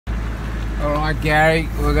Alright Gary,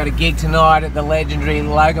 we've got a gig tonight at the legendary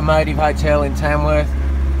Locomotive Hotel in Tamworth.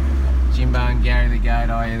 Jimbo and Gary the Goat,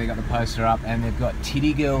 oh yeah, they got the poster up and they've got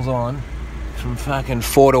Titty girls on from fucking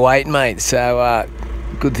 4 to 8, mate. So,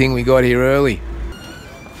 good thing we got here early.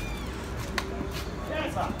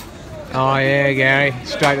 Oh yeah, Gary,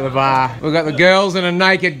 straight to the bar. We've got the girls and a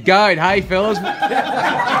naked goat, hey fellas?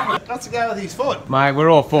 What's the go with his foot? Mate, we're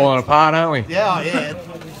all falling apart, aren't we? Yeah, oh yeah.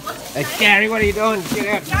 Hey, Gary, what are you doing?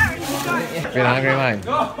 Get out. Bit hungry, mate.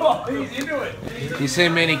 Oh, he's into it. You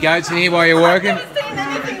seen many goats in here while you're working? I've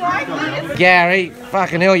never seen anything like this. Gary,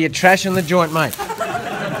 fucking hell, you're trashing the joint, mate.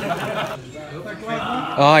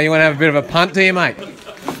 Oh, you want to have a bit of a punt, do you, mate?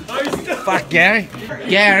 Fuck, Gary.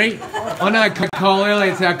 Gary, I know Cole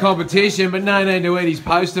Elliott's our competition, but no need to eat his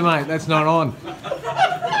poster, mate. That's not on.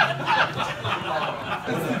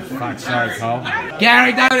 Fuck, sorry, Cole.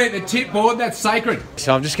 Gary, don't eat the tip board. That's sacred.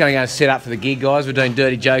 So I'm just going to go set up for the gig, guys. We're doing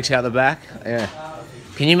dirty jokes out the back. Yeah.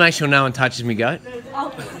 Can you make sure no one touches me, goat?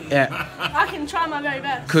 Yeah. I can try my very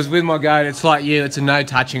best. Because with my goat, it's like you. It's a no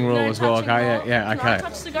touching rule as well. Okay. Rule. Yeah. Can I Okay.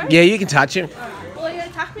 touch the goat? Yeah, you can touch him. Will you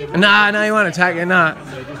attack me? No, you won't attack him. No.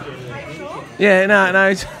 Sure. Yeah,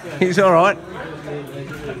 no, he's all right.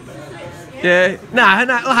 Yeah, no,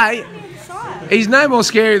 hey, he's no more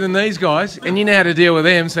scary than these guys, and you know how to deal with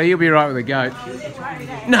them, so you'll be right with the goat.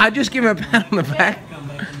 No, just give him a pat on the back.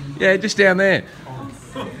 Yeah, just down there.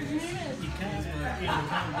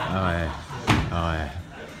 Oh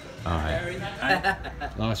yeah.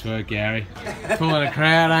 Nice work, Gary. Pulling a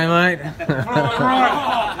crowd, eh, mate?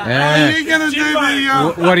 Are you going to do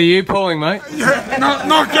the... What are you pulling, mate? Yeah,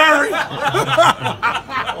 not Gary.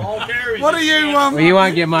 What are you... Well, you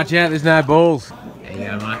won't get much out. There's no balls. There you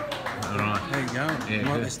go, mate. All right. There you go. Yeah, you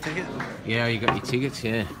want this ticket? Yeah, you got your tickets,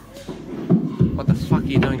 yeah. What the fuck are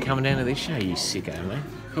you doing coming down to this show, you sicko, mate?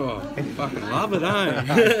 Oh, I fucking love it,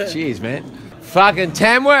 eh? Cheers, man. Fucking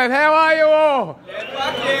Tamworth, how are you all? Yeah,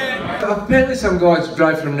 fuck yeah. Apparently some guys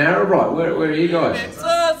drove from Narrabri. Where are you guys? It's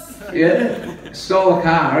us. Yeah? Stole a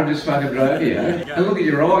car and just fucking drove here, eh? And look at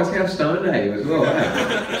your eyes, how stoned are you as well,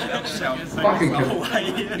 eh? Fucking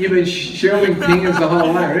you've been shelving pingers the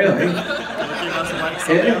whole way, really?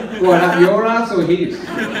 Yeah? What, up your ass or his?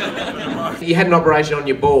 You had an operation on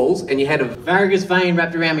your balls and you had a varicose vein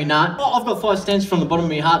wrapped around my nut. Oh, I've got 5 stents from the bottom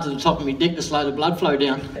of my heart to the top of my dick to slow the blood flow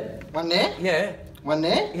down. One there, Yeah. one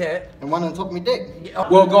there, Yeah. and one on top of my dick.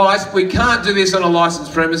 Well, guys, we can't do this on a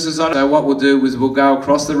licensed premises. So what we'll do is we'll go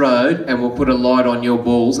across the road and we'll put a light on your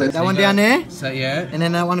balls. That one down there, So, yeah. and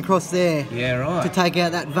then that one across there. Yeah, right. To take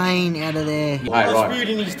out that vein out of there. Hey, I right. spewed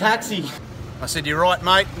in his taxi. I said, "You right,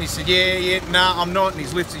 mate?" And he said, "Yeah, nah, I'm not." And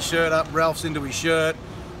he lifts his shirt up, Ralph's into his shirt.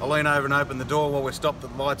 I lean over and open the door while we're stopped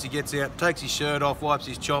at the lights. He gets out, takes his shirt off, wipes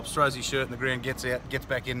his chops, throws his shirt in the ground, gets out, gets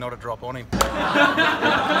back in, not a drop on him.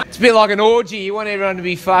 It's a bit like an orgy. You want everyone to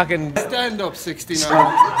be fucking... Stand up, 69.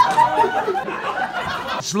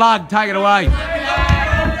 Slug, take it away.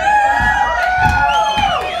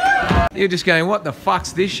 You're just going, what the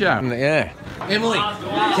fuck's this show? Yeah. Emily,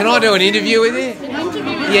 can I do an interview with you? An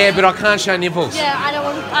interview with Yeah, but I can't show nipples. Yeah, I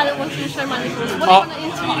don't want you to show my nipples. What do you want to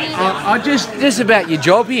interview me about? I just about your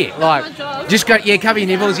job here. Like, My job? just go, yeah, cover your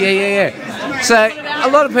nipples, yeah. So, a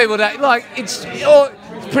lot of people don't, like, it's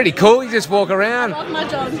pretty cool. You just walk I around. love my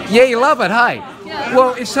job. Yeah, you love it, hey? Yeah.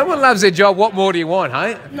 Well, if someone loves their job, what more do you want,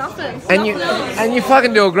 hey? Nothing. And you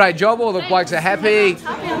fucking do a great job. All the blokes are happy,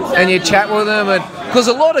 and you chat with them, and because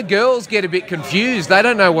a lot of girls get a bit confused. They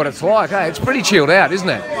don't know what it's like. Hey, it's pretty chilled out, isn't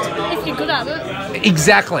it? If you're good at it,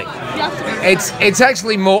 Exactly. you have to be. It's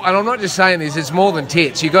actually more, and I'm not just saying this. It's more than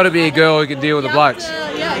tits. You got to be a girl who can deal with the blokes.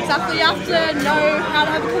 Yeah, exactly. You have to know how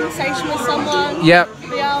to have a conversation with someone. Yep. Be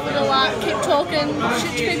able to like keep talking,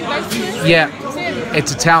 shit to people basically. Yeah. That's it.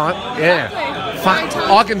 It's a talent. Yeah. Exactly. Fuck,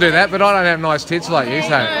 I can do that, but I don't have nice tits like you. So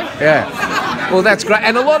yeah. Well, that's great.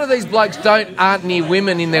 And a lot of these blokes aren't near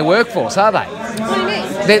women in their workforce, are they? What do you mean?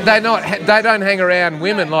 They don't hang around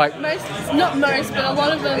women like. Not most, but a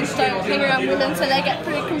lot of them don't hang around women, so they get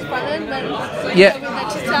pretty confronted when Yeah. their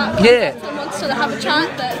tits out. Yeah. Someone wants to have a chat,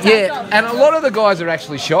 but Yeah, and a lot of the guys are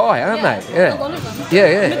actually shy, aren't they? A lot of them.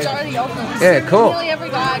 Yeah. Majority of them. Yeah, cool. Nearly every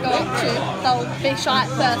guy I go up to, they'll be shy at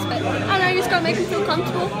first, but I know you just gotta make them feel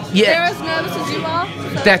comfortable. Yeah. They're as nervous as you are.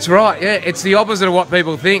 So. That's right. Yeah, it's the opposite of what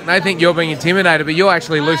people think. They think you're being intimidated, but you're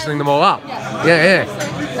actually loosening them all up. Yeah.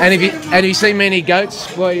 And have you seen many goats?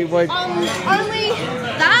 Only that.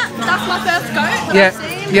 That's my first goat. That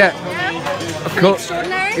I've seen. Yeah. Cool.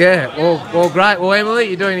 Extraordinary. Yeah. Well, great. Well, Emily,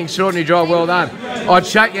 you're doing an extraordinary job. Well done. I'd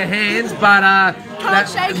shake your hands, but Can't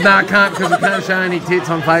shake no, them. can't because we can't show any tits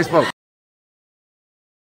on Facebook.